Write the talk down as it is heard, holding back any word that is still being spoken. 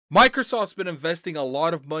Microsoft's been investing a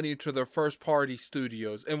lot of money into their first-party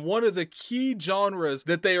studios, and one of the key genres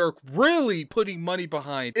that they are really putting money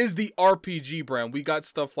behind is the RPG brand. We got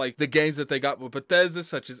stuff like the games that they got with Bethesda,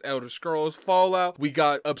 such as Elder Scrolls, Fallout. We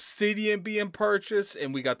got Obsidian being purchased,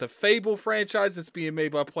 and we got the Fable franchise that's being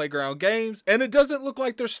made by Playground Games, and it doesn't look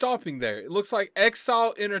like they're stopping there. It looks like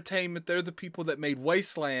InXile Entertainment, they're the people that made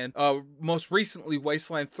Wasteland, most recently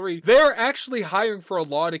Wasteland 3. They're actually hiring for a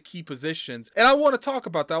lot of key positions, and I want to talk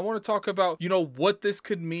about that. I want to talk about, what this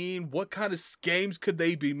could mean, what kind of games could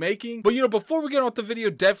they be making. But, before we get on the video,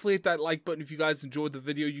 definitely hit that like button if you guys enjoyed the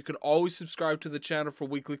video. You can always subscribe to the channel for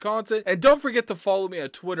weekly content. And don't forget to follow me on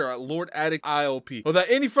Twitter at Lord Addict ILP. Without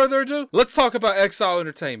any further ado, let's talk about InXile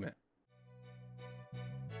Entertainment.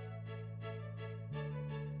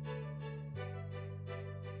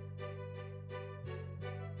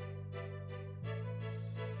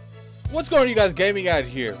 What's going on, you guys? Gaming out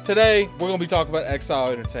here. Today, we're going to be talking about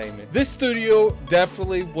InXile Entertainment. This studio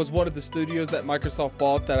definitely was one of the studios that Microsoft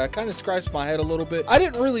bought that I kind of scratched my head a little bit. I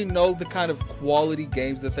didn't really know the kind of quality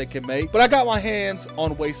games that they can make, but I got my hands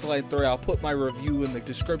on Wasteland 3. I'll put my review in the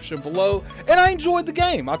description below, and I enjoyed the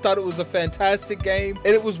game. I thought it was a fantastic game,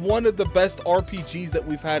 and it was one of the best RPGs that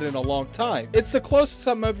we've had in a long time. It's the closest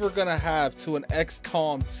I'm ever going to have to an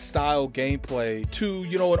XCOM style gameplay to,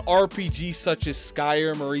 an RPG such as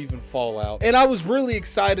Skyrim or even Fallout. And I was really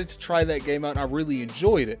excited to try that game out, and I really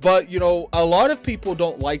enjoyed it. But a lot of people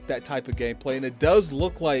don't like that type of gameplay, and it does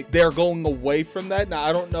look like they're going away from that. Now,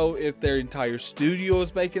 I don't know if their entire studio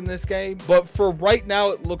is making this game, but for right now,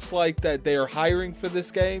 it looks like that they are hiring for this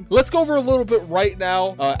game. Let's go over a little bit right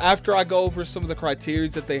now after I go over some of the criteria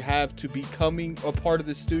that they have to becoming a part of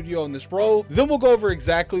the studio in this role. Then we'll go over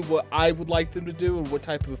exactly what I would like them to do and what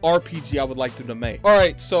type of RPG I would like them to make. All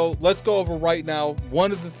right, so let's go over right now.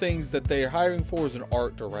 One of the things that they are hiring for is an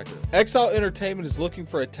art director. InXile Entertainment is looking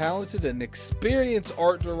for a talented and experienced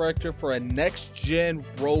art director for a next-gen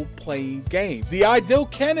role-playing game. The ideal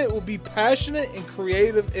candidate will be passionate and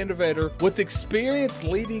creative innovator with experience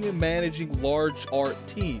leading and managing large art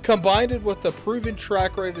teams, combined with a proven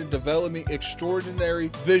track record in developing extraordinary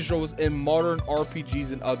visuals in modern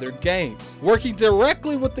RPGs and other games. Working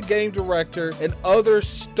directly with the game director and other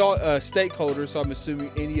stakeholders, so I'm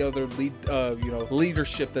assuming any other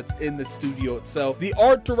leadership that's in the studio itself. The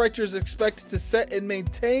art director is expected to set and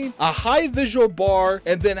maintain a high visual bar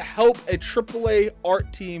and then help a AAA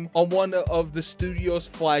art team on one of the studio's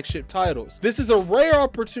flagship titles. This is a rare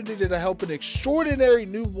opportunity to help an extraordinary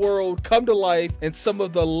new world come to life and some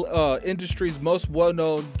of the industry's most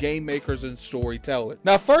well-known game makers and storytellers.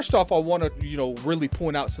 Now, first off, I want to, really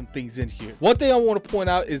point out some things in here. One thing I want to point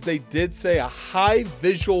out is they did say a high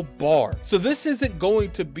visual bar. So this isn't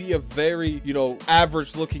going to be a very,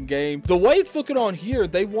 average looking game. The way it's looking on here,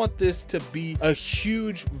 they want this to be a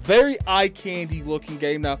huge, very eye-candy looking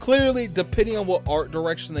game. Now, clearly, depending on what art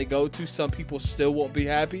direction they go to, some people still won't be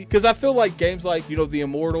happy, because I feel like games like, the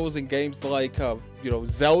Immortals and games like,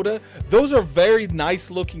 Zelda, those are very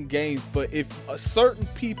nice looking games, but if certain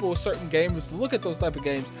gamers look at those type of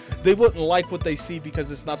games, they wouldn't like what they see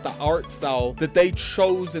because it's not the art style that they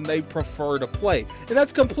chose and they prefer to play, and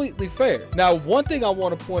that's completely fair. Now, one thing I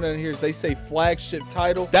want to point out here is they say flagship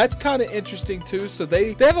title. That's kind of interesting too. So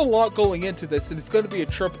they have a lot going into this, and it's going to be a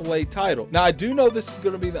AAA title. Now, I do know this is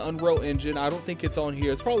going to be the Unreal Engine. I don't think it's on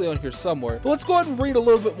here. It's probably on here somewhere, but let's go ahead and read a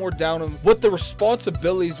little bit more down on what the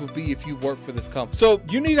responsibilities would be if you work for this company. So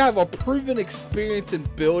you need to have a proven experience in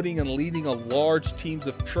building and leading a large teams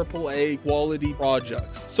of AAA quality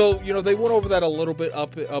projects. So, they went over that a little bit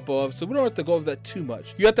up above, so we don't have to go over that too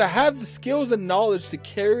much. You have to have the skills and knowledge to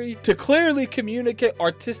clearly communicate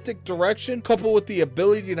artistic direction, coupled with the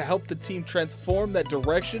ability to help the team transform that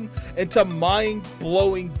direction into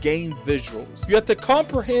mind-blowing game visuals. You have to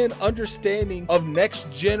comprehend understanding of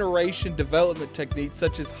next generation development techniques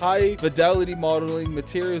such as high fidelity modeling,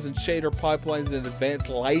 materials and shader pipelines, and advanced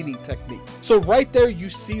lighting techniques. So right there, you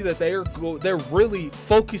see that they're really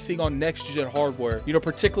focusing on next gen hardware,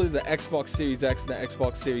 particularly the Xbox Series X and the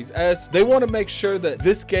Xbox Series S. They want to make sure that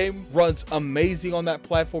this game runs amazing on that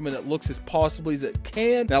platform and it looks as possibly as it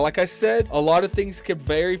can. Now, like I said, a lot of things can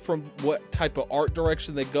vary from what type of art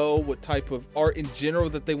direction they go, what type of art in general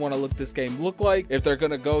that they want to look this game look like. If they're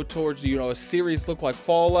going to go towards, a series look like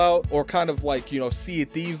Fallout, or kind of like, Sea of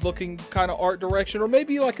Thieves looking kind of art direction, or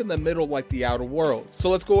maybe like in the middle, like the Outer Worlds. So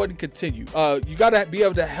let's go ahead and continue. You got to be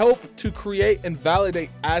able to help to create and validate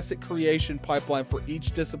asset creation pipeline for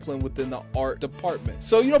each discipline within the art department.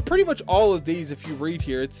 So, you know, pretty much all of these, if you read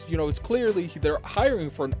here, it's, you know, it's clearly they're hiring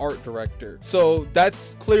for an art director. So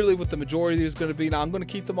that's clearly what the majority of these is going to be. Now I'm going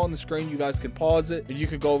to keep them on the screen. You guys can pause it and you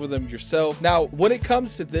can go over them yourself. Now, when it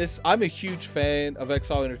comes to this, I'm a huge fan of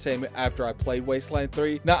InXile Entertainment after I played Wasteland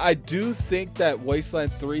 3. Now, I do think that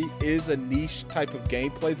Wasteland 3 is a niche type of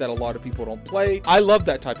gameplay that a lot of people don't play. I love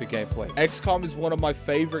that type of gameplay. XCOM is one of my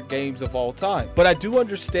favorite games of all time, but I do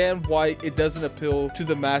understand why it doesn't appeal to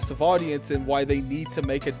the massive audience and why they need to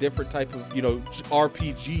make a different type of, you know,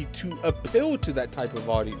 RPG to appeal to that type of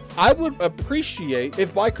audience. I would appreciate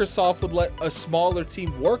if Microsoft would let a smaller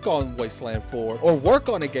team work on Wasteland 4 or work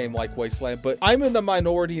on a game like Wasteland, but I'm in the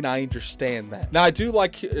minority and I understand that. Now, I do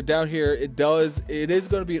like down here, it is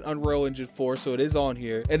going to be an Unreal Engine 4, so it is on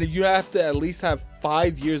here, and you have to at least have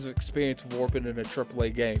 5 years of experience of working in a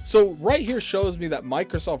AAA game. So right here shows me that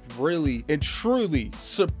Microsoft really and truly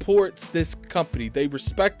supports this company. They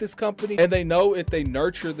respect this company, and they know if they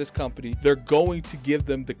nurture this company, they're going to give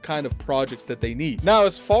them the kind of projects that they need. Now,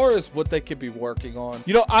 as far as what they could be working on,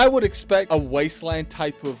 you know, I would expect a Wasteland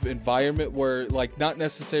type of environment where, like, not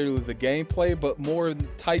necessarily the gameplay, but more the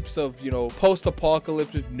types of, you know,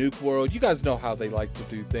 post-apocalyptic nuke world. You guys know how they like to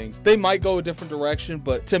do things. They might go a different direction,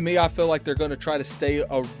 but to me, I feel like they're going to try to stay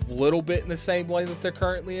a little bit in the same lane that they're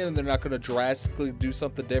currently in, and they're not going to drastically do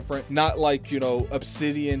something different. Not like, you know,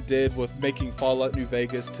 Obsidian did with making Fallout New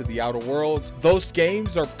Vegas to the Outer Worlds. Those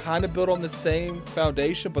games are kind of built on the same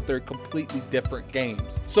foundation, but they're completely different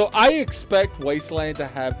games. So I expect Wasteland to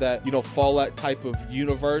have that, you know, Fallout type of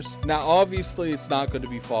universe. Now, obviously, it's not going to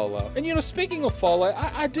be Fallout. And, you know, speaking of Fallout,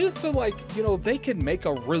 I do feel like, you know, they can make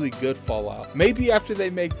a really good Fallout. Maybe after they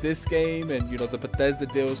make this game and, you know, the Bethesda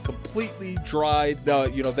deal is completely dried,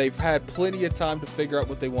 you know, they've had plenty of time to figure out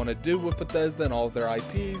what they want to do with Bethesda and all of their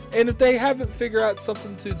IPs. And if they haven't figured out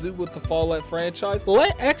something to do with the Fallout franchise,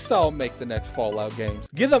 let InXile make the next Fallout games.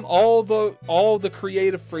 Give them all the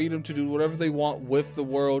creative freedom to do whatever they want with the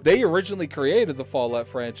world. They originally created the Fallout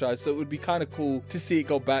franchise, so it would be kind of cool to see it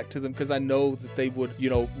go back to them, because I know that they would, you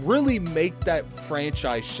know, really make that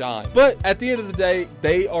franchise shine. But at the end of the day,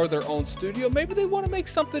 they are their own studio. Maybe they want to make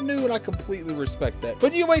something new, and I completely respect that.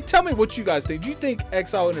 But anyway, tell me what you guys think. Do you think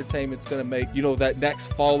InXile Entertainment's gonna make, you know, that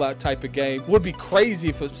next Fallout type of game? Would be crazy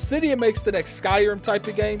if Obsidian makes the next Skyrim type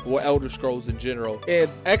of game, or Elder Scrolls in general, and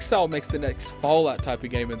InXile makes the next Fallout type of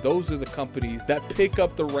game, and those are the companies that pick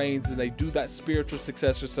up the reins and they do that spiritual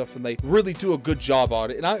successor stuff, and they really do a good job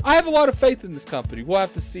on it. And I have a lot of faith in this company. We'll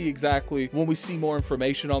have to see exactly when we see more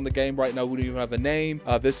information on the game. Right now, we don't even have a name.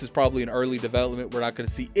 This is probably an early development. We're not going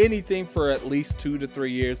to see anything for at least 2 to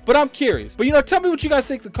 3 years, but I'm curious. But, you know, tell me what you guys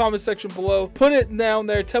think in the comment section below. Put it down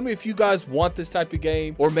there. Tell me if you guys want this type of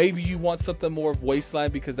game, or maybe you want something more of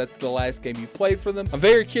Wasteland because that's the last game you played for them. I'm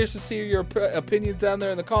very curious to see your opinions down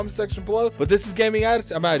there in the comment section below. But this is Gaming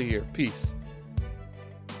Addict. I'm out of here. Peace.